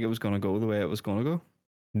 Did you think it was going to go the way it was going to go?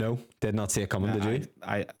 No, did not see it coming. Did you?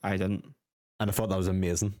 I didn't. And I thought that was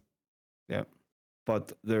amazing. Yeah,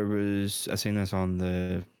 but there was, I seen this on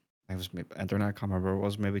I was maybe internet, I can't remember, it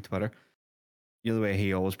was maybe Twitter. You know the way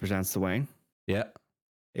he always presents the wine? Yeah.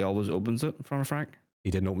 He always opens it in front of Frank.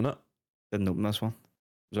 He didn't open it? Didn't open this one.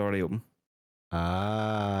 It was already open.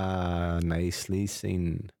 Ah, nicely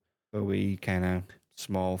seen. A wee kind of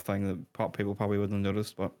small thing that people probably wouldn't have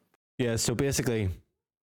noticed, but... Yeah, so basically,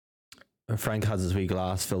 Frank has his wee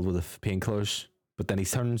glass filled with painkillers, but then he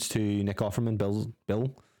turns to Nick Offerman,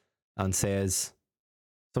 Bill, and says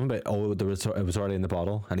something about, it was already in the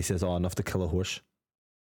bottle, and he says, enough to kill a horse.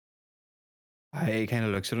 He kind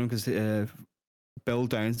of looks at him because Bill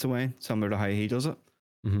downs the wine, similar to how he does it.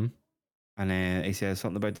 Mm-hmm. And then he says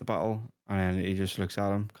something about the bottle, and then he just looks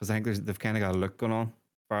at him because I think they've kind of got a look going on.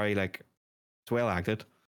 Very like it's well acted,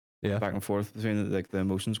 Yeah. back and forth between the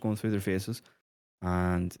emotions going through their faces.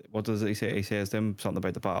 And what does he say? He says to him something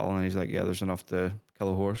about the bottle, and he's like, "Yeah, there's enough to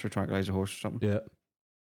kill a horse or tranquilize a horse or something." Yeah.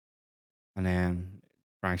 And then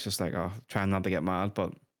Frank's just like, "Oh, trying not to get mad,"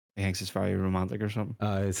 but he thinks it's very romantic or something.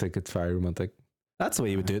 I think it's very romantic. That's the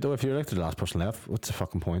way you would do it, though. If you're like the last person left, what's the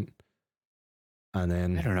fucking point? And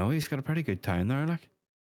then I don't know. He's got a pretty good town there, like.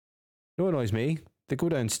 you know what annoys me? They go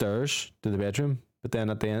downstairs to the bedroom, but then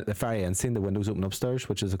at the very end scene, the windows open upstairs,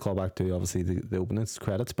 which is a callback to obviously the opening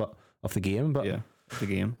credits, but of the game. But Yeah, the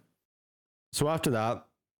game. so after that,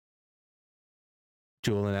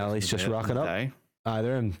 Joel and Ellie's just rocking up.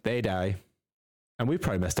 They die. And we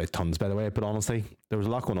probably missed out tons, by the way, but honestly, there was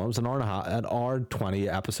a lot going on. It was an hour and a half, an hour 20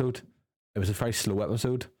 episode. It was a very slow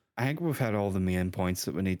episode. I think we've had all the main points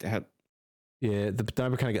that we need to hit. Yeah, now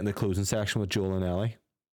we're kind of getting the closing section with Joel and Ellie.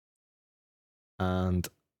 And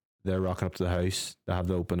they're rocking up to the house. They have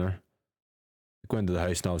the opener. They go into the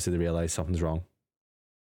house and obviously they realise something's wrong.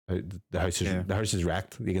 The house is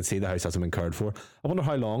wrecked. You can see the house hasn't been cared for. I wonder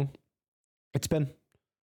how long it's been.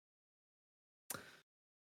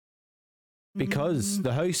 Because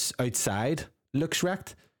the house outside looks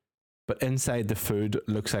wrecked, but inside the food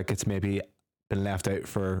looks like it's maybe been left out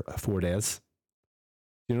for 4 days.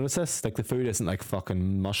 You notice this? Like the food isn't like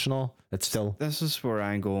fucking mush and all. It's still. This is where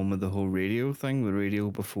I'm going with the whole radio thing. The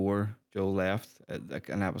radio before Joel left, like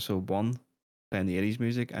in episode 1, playing the 80s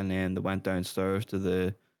music, and then they went downstairs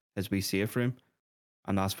to his wee safe room,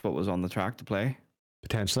 and that's what was on the track to play.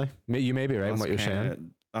 Potentially. You may be right in what you're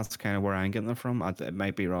saying. That's kind of where I'm getting it from. It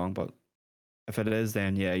might be wrong, but if it is,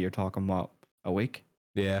 then yeah, you're talking what, a week?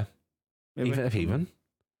 Yeah. Maybe? Even.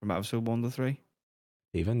 From episode 1 to 3.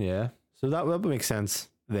 Even, yeah. So that would make sense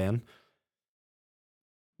then.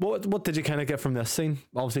 What did you kind of get from this scene?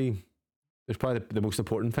 Obviously, there's probably the most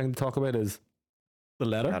important thing to talk about is the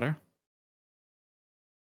letter.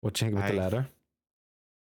 What do you think about the letter?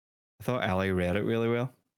 I thought Ellie read it really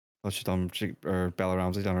well. I thought Bella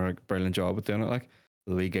Ramsey done a brilliant job with doing it, like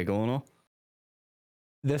the wee giggle and all.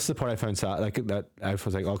 This is the part I found sad. Like that, I was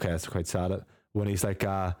like, okay, that's quite sad. When he's like,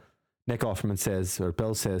 Nick Offerman says, or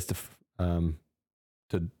Bill says to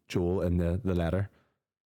Joel in the letter,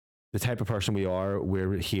 the type of person we are,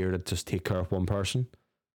 we're here to just take care of one person.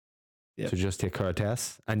 Yeah. To just take care of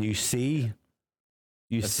Tess. And you see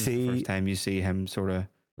This is the first time you see him sort of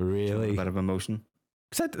really a bit of emotion.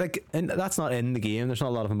 And that's not in the game. There's not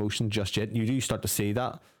a lot of emotion just yet. You do start to see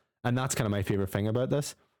that, and that's kind of my favorite thing about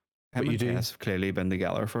this. Him and Tess have clearly been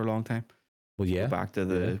together for a long time. Well, yeah. Go back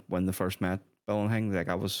to when they first met Bill and Hing, like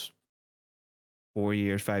I was 5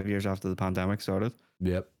 years after the pandemic started.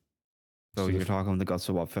 Yep. So you're talking the guts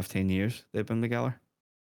of 15 years they've been together.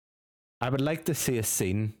 I would like to see a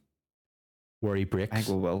scene where he breaks. I think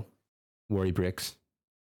we will. Where he breaks.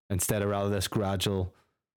 Instead of rather this gradual,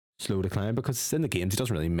 slow decline, because in the games he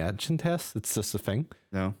doesn't really mention Tess. It's just a thing.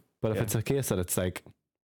 No. But if it's a case that it's like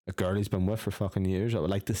a girl he's been with for fucking years, I would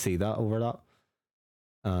like to see that over that.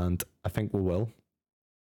 And I think we will.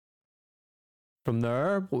 From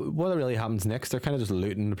there, what really happens next? They're kind of just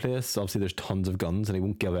looting the place. Obviously, there's tons of guns, and he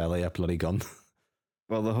won't give Ellie a bloody gun.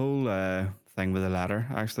 Well, the whole thing with the ladder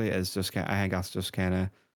actually is just I think that's just kind of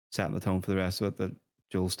setting the tone for the rest of it. That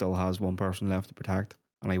Joel still has one person left to protect,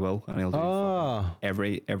 and he will, and he'll do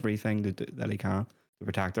everything that he can to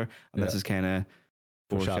protect her. And this is kind of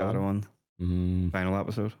foreshadowing final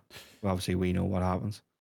episode. Well, obviously, we know what happens.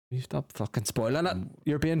 You stop fucking spoiling it.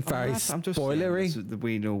 You're being very spoilery.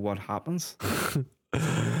 We know what happens.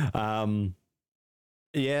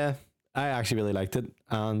 Yeah, I actually really liked it.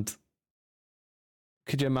 And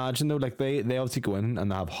could you imagine though, like they obviously go in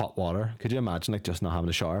and they have hot water. Could you imagine like just not having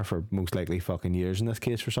a shower for most likely fucking years in this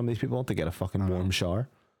case for some of these people to get a fucking warm shower?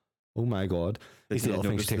 Oh my god. These little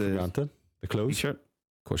things you take for granted. The clothes. T-shirt.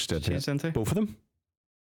 Of course you did. Both of them.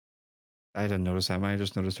 I didn't notice that. I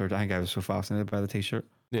just noticed her. I think I was so fascinated by the t-shirt.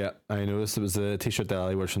 Yeah, I noticed it was a t-shirt that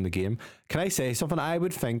Ellie wears from the game. Can I say something? I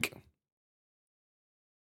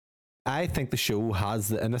think the show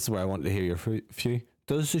has, and this is where I wanted to hear your view.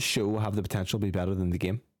 Does the show have the potential to be better than the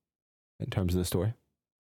game in terms of the story?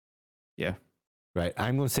 Yeah. Right.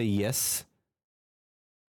 I'm going to say yes,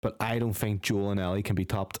 but I don't think Joel and Ellie can be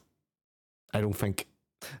topped. I don't think.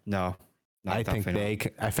 No. I think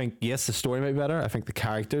I think yes, the story might be better. I think the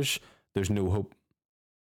characters, there's no hope.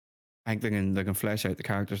 I think they can flesh out the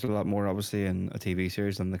characters a lot more, obviously, in a TV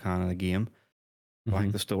series than they can in a game. I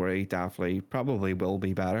think the story definitely probably will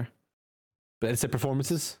be better. But it's the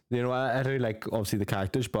performances. You know, I do like obviously the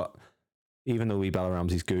characters, but even though Bella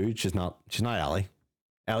Ramsey's good, she's not Ellie.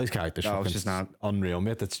 Ellie's character's No, fucking she's not. unreal,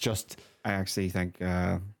 mate. It's just, I actually think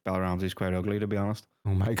Bella Ramsey's quite ugly, to be honest.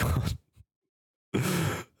 oh my god.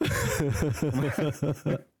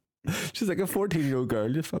 She's like a 14-year-old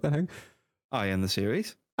girl, you fucking thing. Oh, yeah, in the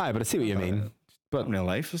series? Aye, but I see what you mean. But in real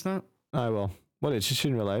life, isn't it? Aye, well, what is she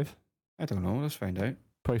in real life? I don't know. Let's find out.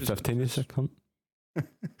 Probably 15, you sick cunt.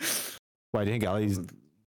 Why do you think Ellie's...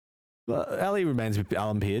 Ellie reminds me of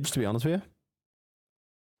Alan Page, to be honest with you.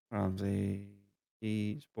 Ramsey,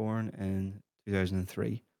 he's born in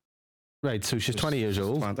 2003. Right, so she's 20 years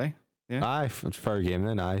old. 20, yeah. Aye, it's fair game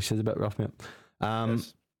then. Aye, she's a bit rough, mate.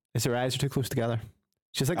 Yes. Is her eyes are too close together?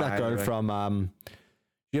 She's like that girl from...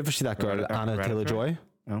 you ever see that girl, Anna Taylor-Joy?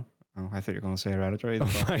 No. Oh, I thought you were going to say Hereditary.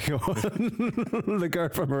 Oh my god. The girl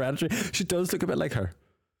from Hereditary. She does look a bit like her.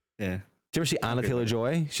 Yeah. Do you ever see Anna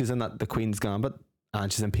Taylor-Joy? She's in that The Queen's Gambit,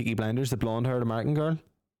 and she's in Peaky Blinders, the blonde-haired American girl.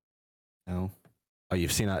 No. Oh,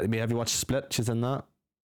 you've seen that? Have you watched Split? She's in that.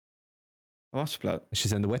 I watched Split.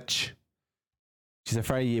 She's in The Witch. She's a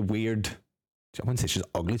very weird... I wouldn't say she's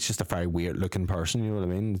ugly. She's just a very weird-looking person. You know what I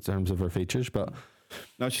mean in terms of her features, but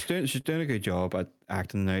no, she's doing a good job at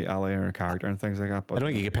acting out Ellie and her character and things like that. But I don't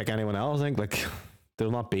think you could pick anyone else. I think like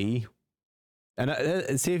there'll not be.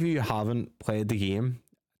 And see if you haven't played the game,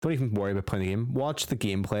 don't even worry about playing the game. Watch the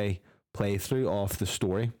gameplay playthrough of the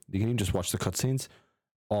story. You can even just watch the cutscenes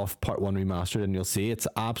of Part 1 Remastered, and you'll see it's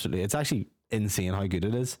actually insane how good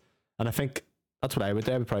it is. And I think that's what I would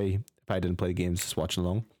do. I would probably, if I didn't play the games, just watch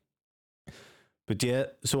along. But yeah,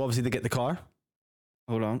 so obviously they get the car.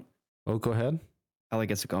 Hold on. Oh, go ahead. Ellie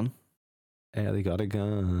gets a gun. Ellie got a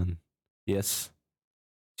gun. Yes.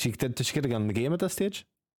 Did she get a gun in the game at this stage?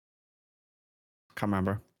 Can't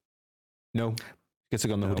remember. No. Gets a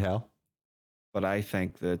gun in the hotel. But I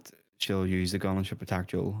think that she'll use the gun and she'll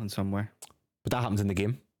protect Joel in some way. But that happens in the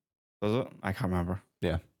game. Does it? I can't remember.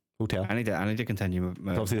 Yeah. Hotel. I need to continue.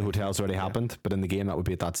 Obviously the hotel's already happened, but in the game that would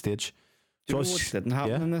be at that stage. Do you know what didn't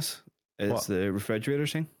happen in this? It's the refrigerator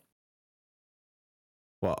scene.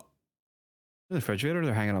 What? The refrigerator,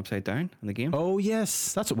 they're hanging upside down in the game. Oh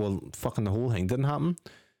yes, that's fucking the whole thing didn't happen.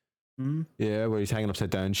 Yeah, where he's hanging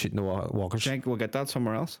upside down shooting the walkers. I think we'll get that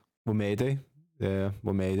somewhere else. We may do. Yeah,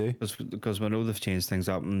 we may do. Because we know they've changed things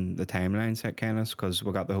up in the timeline set kind of, because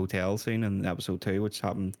we got the hotel scene in episode 2, which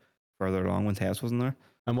happened further along when Tess wasn't there.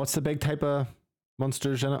 And what's the big type of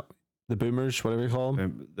monsters in it? The boomers, whatever you call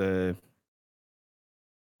them.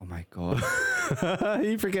 Oh my god.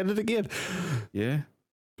 You forget it again. Yeah.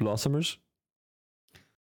 Blossomers.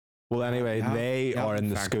 Well, anyway, they are in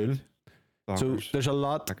the school. So there's a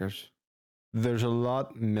lot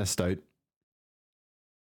missed out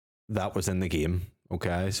that was in the game.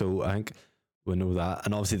 Okay, so I think we know that.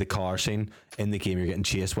 And obviously the car scene in the game, you're getting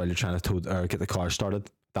chased while you're trying to get the car started.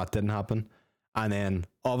 That didn't happen. And then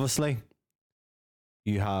obviously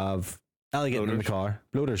you have Ellie getting in the car.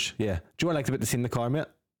 Bloaters, yeah. Do you want to see in the car, mate?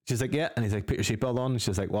 She's like, yeah. And he's like, put your seatbelt on. And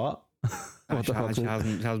she's like, what? What the fuck? She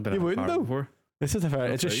hasn't been in a car before. This is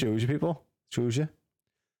it just shows you people. Shows you.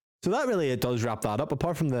 So that really, it does wrap that up.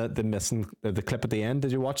 Apart from the missing the clip at the end,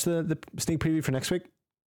 did you watch the sneak preview for next week?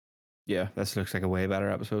 Yeah, this looks like a way better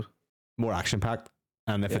episode. More action packed.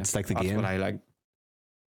 And if it's like the game. That's what I like.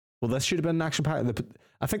 Well, this should have been action packed.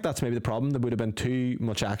 I think that's maybe the problem. There would have been too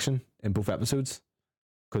much action in both episodes,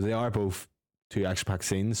 because they are both two action packed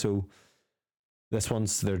scenes. So this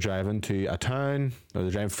one's they're driving to a town, or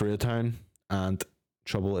they're driving through a town, and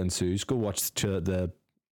trouble ensues. Go watch the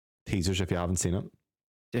teasers if you haven't seen it.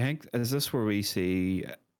 Do you think, is this where we see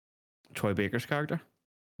Troy Baker's character?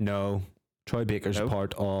 No. Troy Baker's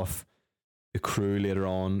part of the crew later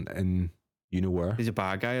on in you know where. He's a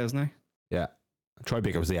bad guy, isn't he? Yeah. Troy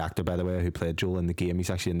Baker was the actor, by the way, who played Joel in the game. He's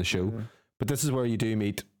actually in the show. Yeah. But this is where you do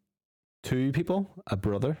meet two people,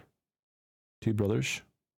 two brothers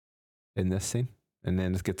in this scene. And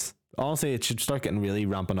then it gets, honestly, it should start getting really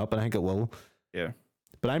ramping up, and I think it will. Yeah.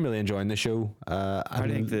 But I'm really enjoying the show. I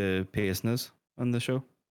think the pacing is on the show.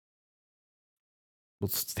 Well,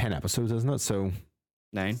 it's 10 episodes, isn't it? So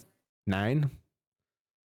 9.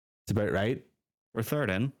 It's about right. We're third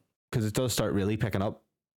in. Because it does start really picking up.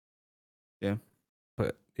 Yeah.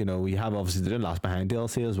 But, you know, we have obviously the Didn't Last Behind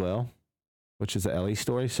DLC as well, which is the Ellie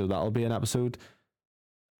story. So that'll be an episode.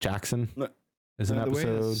 Jackson is an episode. The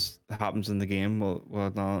way this happens in the game,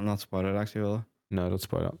 well not spoil it actually, will I? No, don't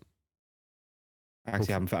spoil it.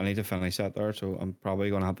 I need to finish that there, so I'm probably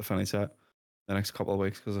going to have to finish that the next couple of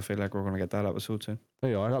weeks, because I feel like we're going to get that episode soon.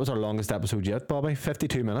 There you are. That was our longest episode yet, Bobby.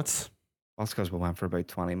 52 minutes. That's because we went for about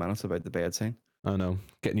 20 minutes about the bed scene. I know.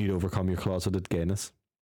 Getting you to overcome your closeted gayness.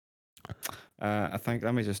 I think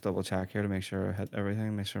let me just double check here to make sure I hit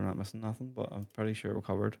everything, make sure I'm not missing nothing. But I'm pretty sure we're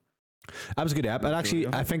covered. That was a good app. And Majority actually,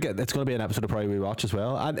 of I it. think it's going to be an episode to probably rewatch as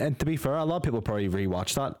well. And to be fair, a lot of people probably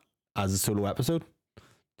rewatch that as a solo episode.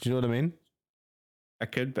 Do you know what I mean? I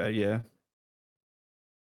could, but yeah.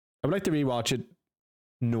 I would like to rewatch it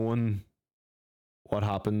knowing what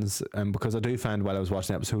happens. And because I do find while I was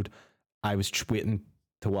watching the episode, I was waiting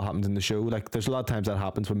to what happens in the show. Like, there's a lot of times that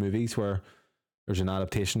happens with movies where there's an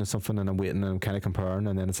adaptation of something and I'm waiting and I'm kind of comparing,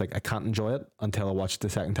 and then it's like I can't enjoy it until I watch it the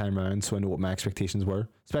second time around, so I know what my expectations were,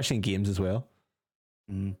 especially in games as well.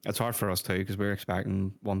 It's hard for us too because we're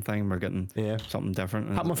expecting one thing, we're getting something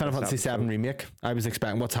different. Happened with Final Fantasy VII Remake. I was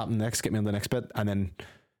expecting what's happening next, get me on the next bit, and then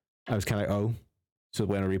I was kind of like, oh. So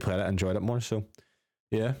when I replayed it, I enjoyed it more. So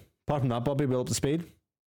yeah. Apart from that, Bobby, we're up to speed.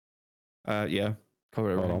 Yeah,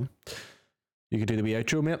 cover everything. On. You could do the wee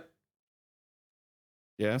outro, mate.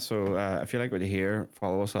 Yeah, so if you like what you hear,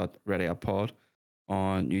 follow us at Ready Up Pod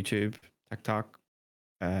on YouTube, TikTok,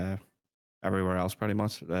 everywhere else pretty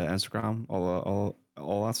much, Instagram, all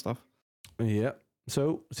that stuff. Yeah.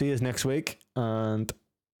 So see you next week, and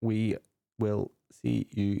we will see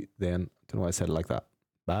you then. Don't know why I said it like that.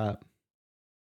 Bye.